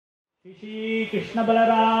श्री कृष्ण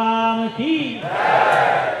बलराम की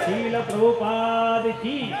शील प्रभुपाद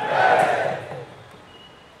की.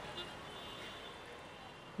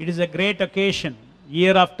 It is a great occasion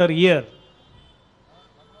year after year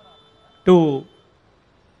to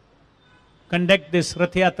conduct this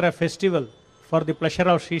Ratha yatra festival for the pleasure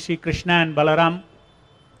of Sri Krishna and Balaram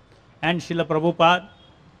and Srila Prabhupada.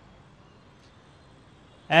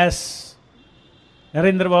 As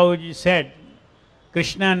Narendra Babuji said,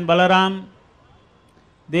 Krishna and Balaram,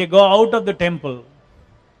 they go out of the temple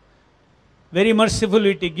very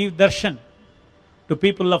mercifully to give darshan to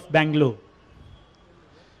people of Bangalore,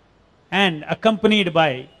 and accompanied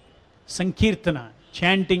by Sankirtana,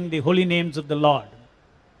 chanting the holy names of the Lord.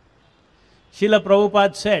 Srila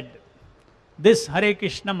Prabhupada said, this Hare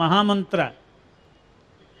Krishna Mahamantra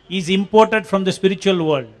is imported from the spiritual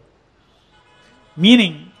world.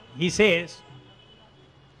 Meaning, he says,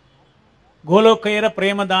 Golokayara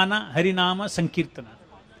Premadana Harinama Sankirtana.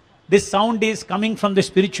 This sound is coming from the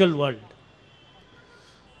spiritual world.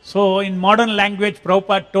 So, in modern language,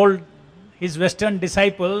 Prabhupada told his Western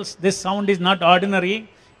disciples, this sound is not ordinary,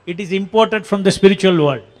 it is imported from the spiritual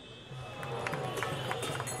world.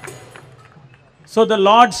 So, the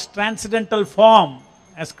Lord's transcendental form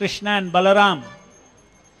as Krishna and Balaram,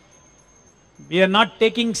 we are not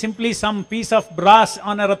taking simply some piece of brass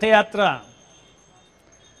on a Ratha yatra.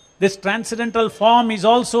 This transcendental form is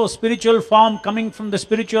also a spiritual form coming from the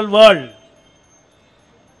spiritual world.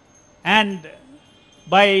 And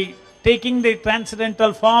by taking the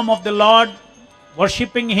transcendental form of the Lord,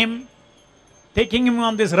 worshipping Him, taking Him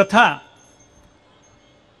on this Ratha,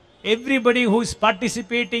 everybody who is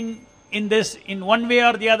participating in this in one way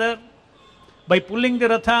or the other, by pulling the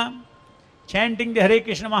Ratha, chanting the Hare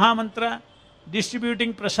Krishna Mahamantra,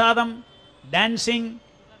 distributing prasadam, dancing,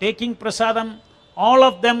 taking prasadam, all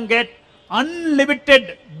of them get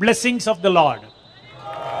unlimited blessings of the Lord.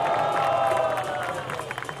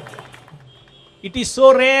 It is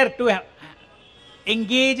so rare to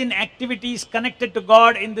engage in activities connected to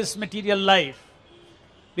God in this material life,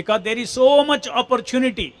 because there is so much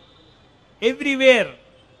opportunity everywhere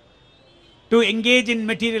to engage in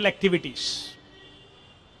material activities.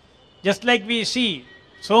 Just like we see,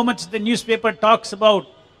 so much the newspaper talks about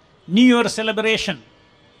New Year celebration.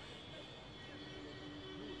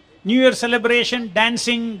 New Year celebration,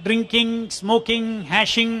 dancing, drinking, smoking,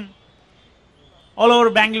 hashing, all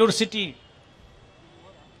over Bangalore city.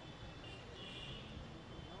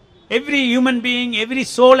 Every human being, every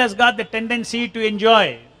soul has got the tendency to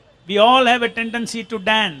enjoy. We all have a tendency to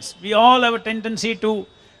dance. We all have a tendency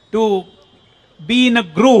to be in a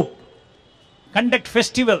group, conduct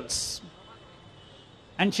festivals.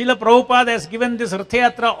 And Srila Prabhupada has given this Ratha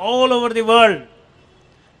yatra all over the world,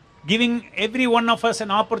 giving every one of us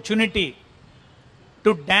an opportunity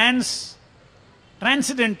to dance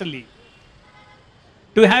transcendentally,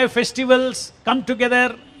 to have festivals, come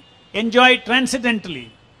together, enjoy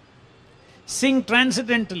transcendentally, sing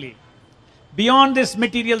transcendently, beyond these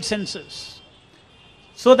material senses,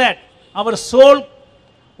 so that our soul,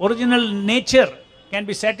 original nature can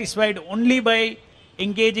be satisfied only by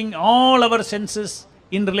engaging all our senses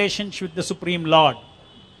in relationship with the Supreme Lord.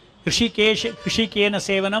 Hrishikena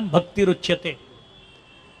Sevanam Bhakti Ruchyate.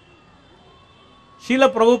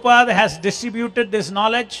 Srila Prabhupada has distributed this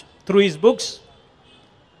knowledge through his books.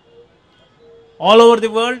 All over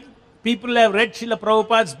the world, people have read Srila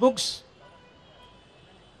Prabhupada's books.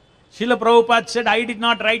 Srila Prabhupada said, I did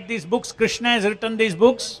not write these books, Krishna has written these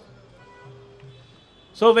books.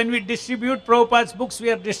 So when we distribute Prabhupada's books,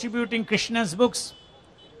 we are distributing Krishna's books.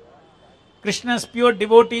 Krishna's pure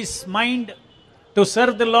devotee's mind to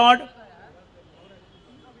serve the Lord.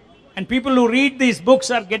 And people who read these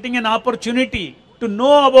books are getting an opportunity to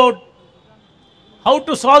know about how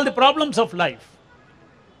to solve the problems of life.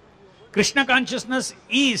 Krishna consciousness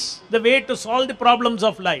is the way to solve the problems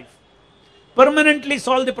of life. Permanently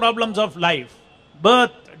solve the problems of life.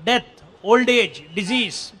 Birth, death, old age,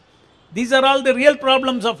 disease. These are all the real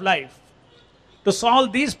problems of life. To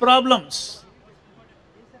solve these problems,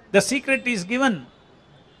 the secret is given.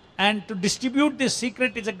 And to distribute this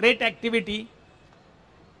secret is a great activity.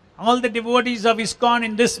 All the devotees of ISKCON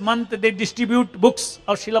in this month, they distribute books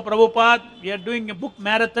of Srila Prabhupada. We are doing a book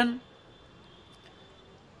marathon.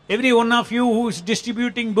 Every one of you who is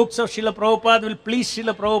distributing books of Srila Prabhupada will please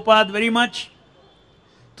Srila Prabhupada very much.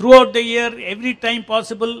 Throughout the year, every time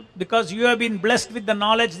possible, because you have been blessed with the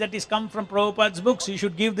knowledge that is come from Prabhupada's books, you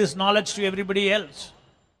should give this knowledge to everybody else.